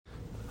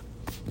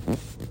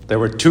There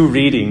were two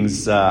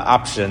readings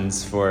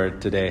options for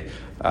today,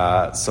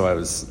 so I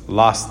was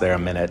lost there a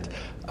minute.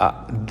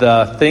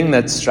 The thing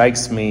that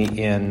strikes me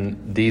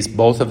in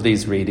both of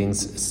these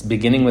readings,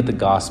 beginning with the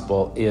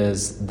gospel,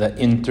 is the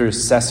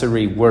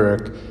intercessory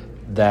work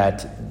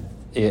that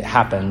it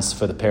happens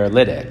for the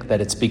paralytic,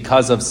 that it's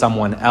because of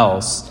someone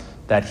else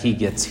that he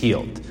gets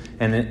healed.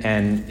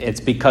 And it's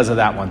because of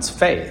that one's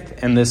faith.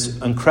 And this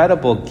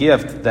incredible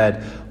gift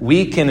that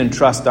we can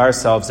entrust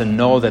ourselves and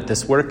know that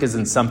this work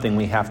isn't something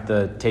we have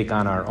to take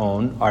on our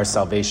own, our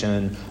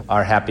salvation,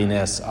 our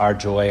happiness, our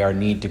joy, our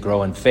need to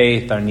grow in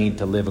faith, our need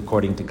to live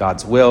according to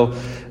God's will,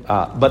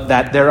 but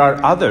that there are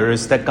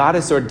others that God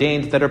has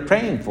ordained that are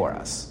praying for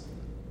us,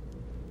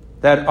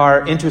 that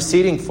are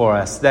interceding for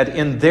us, that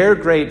in their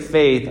great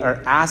faith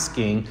are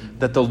asking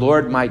that the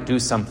Lord might do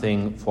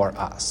something for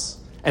us.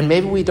 And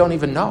maybe we don't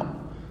even know.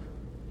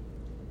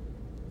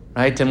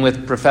 Right? And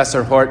with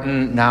Professor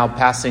Horton now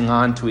passing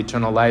on to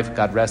eternal life,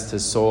 God rest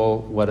his soul,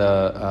 what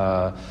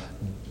a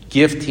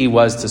gift he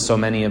was to so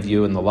many of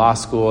you in the law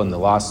school and the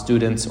law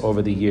students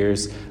over the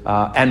years.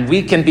 And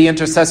we can be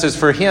intercessors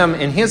for him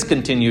in his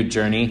continued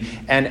journey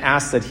and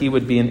ask that he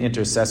would be an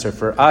intercessor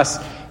for us.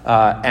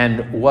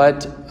 And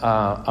what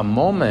a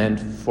moment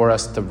for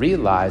us to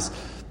realize,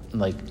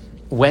 like,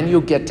 when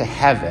you get to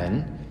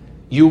heaven,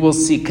 you will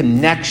see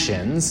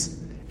connections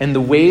and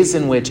the ways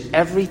in which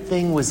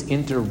everything was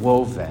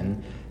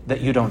interwoven that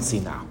you don't see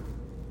now.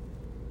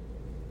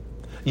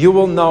 You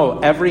will know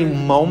every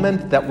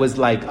moment that was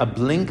like a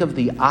blink of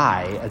the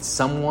eye at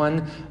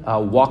someone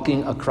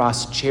walking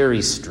across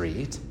Cherry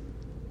Street.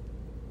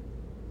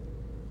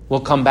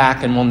 We'll come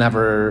back and we'll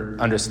never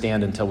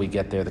understand until we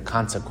get there the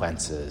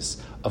consequences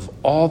of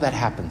all that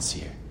happens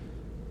here.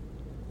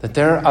 That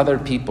there are other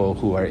people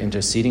who are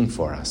interceding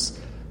for us,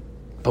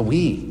 but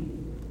we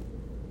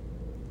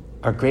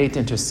are great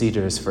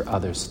interceders for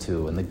others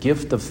too. And the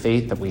gift of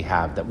faith that we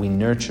have, that we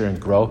nurture and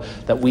grow,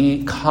 that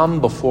we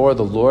come before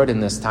the Lord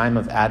in this time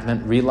of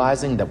Advent,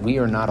 realizing that we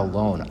are not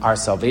alone. Our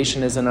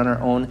salvation isn't on our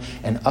own,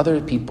 and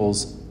other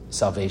people's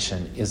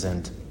salvation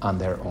isn't on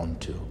their own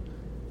too.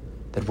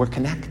 That we're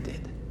connected.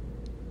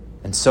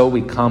 And so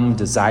we come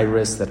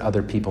desirous that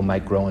other people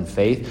might grow in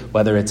faith,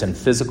 whether it's in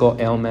physical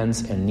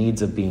ailments and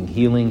needs of being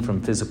healing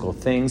from physical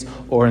things,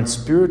 or in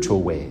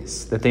spiritual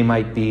ways, that they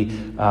might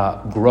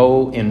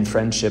grow in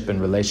friendship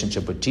and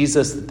relationship with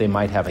Jesus, that they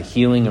might have a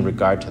healing in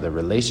regard to their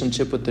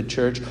relationship with the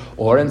church,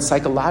 or in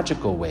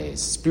psychological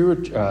ways,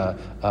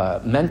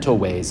 mental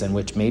ways in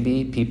which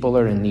maybe people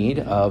are in need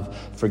of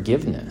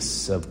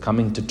forgiveness, of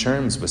coming to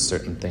terms with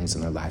certain things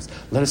in their lives.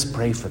 Let us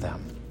pray for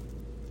them.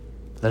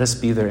 Let us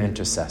be their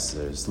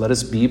intercessors. Let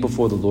us be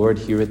before the Lord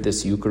here at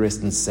this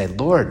Eucharist and say,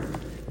 Lord,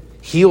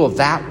 heal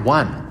that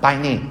one by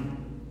name.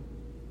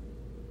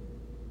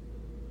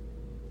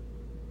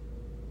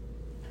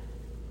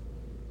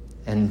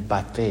 And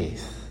by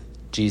faith,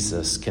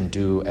 Jesus can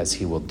do as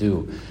he will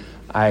do.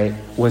 I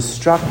was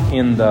struck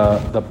in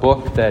the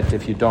book that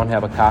if you don't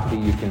have a copy,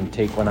 you can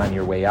take one on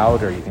your way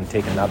out, or you can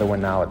take another one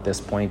now at this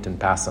point and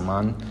pass them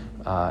on.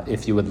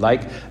 If you would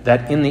like,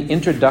 that in the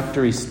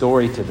introductory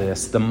story to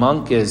this, the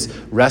monk is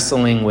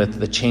wrestling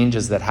with the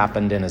changes that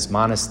happened in his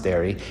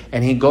monastery,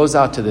 and he goes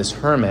out to this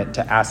hermit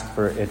to ask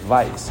for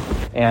advice.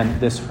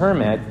 And this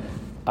hermit,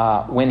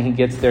 when he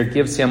gets there,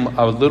 gives him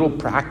a little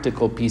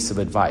practical piece of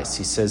advice.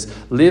 He says,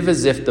 live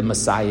as if the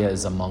Messiah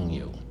is among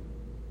you.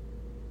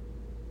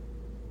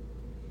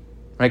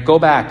 Right? Go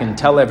back and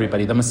tell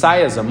everybody, the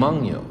Messiah is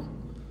among you.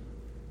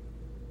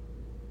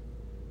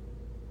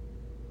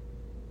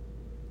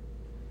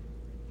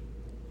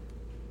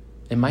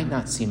 It might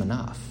not seem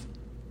enough.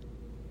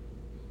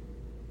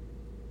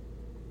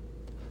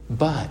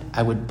 But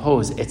I would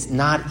pose it's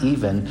not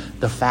even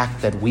the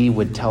fact that we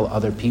would tell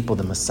other people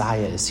the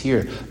Messiah is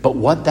here. But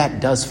what that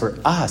does for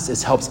us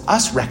is helps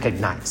us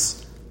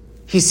recognize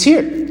he's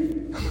here.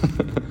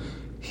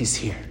 He's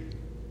here.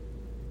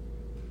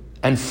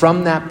 And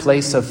from that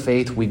place of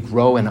faith, we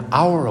grow in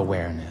our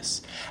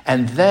awareness.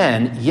 And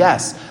then,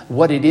 yes,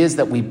 what it is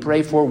that we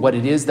pray for, what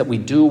it is that we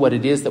do, what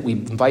it is that we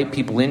invite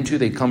people into,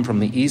 they come from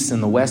the east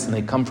and the west, and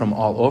they come from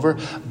all over.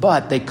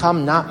 But they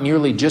come not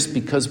merely just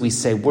because we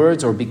say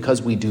words or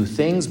because we do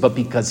things, but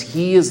because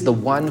he is the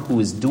one who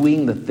is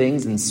doing the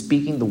things and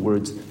speaking the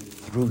words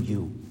through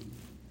you.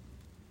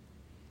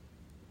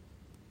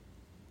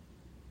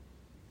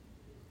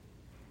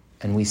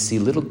 And we see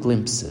little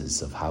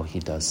glimpses of how he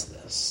does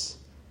this.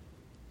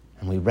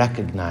 And we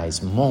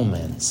recognize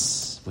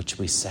moments which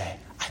we say,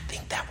 I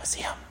think that was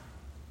him.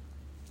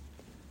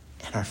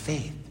 And our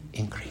faith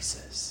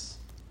increases.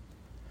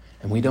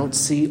 And we don't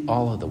see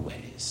all of the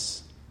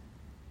ways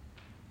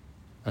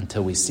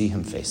until we see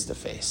him face to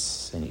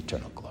face in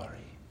eternal glory.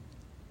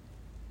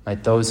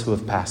 Might those who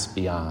have passed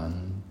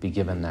beyond be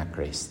given that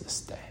grace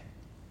this day.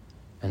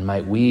 And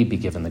might we be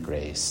given the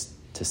grace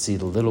to see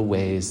the little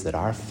ways that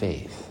our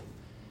faith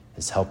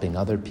is helping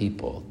other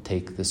people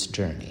take this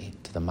journey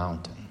to the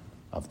mountain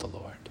of the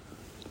Lord.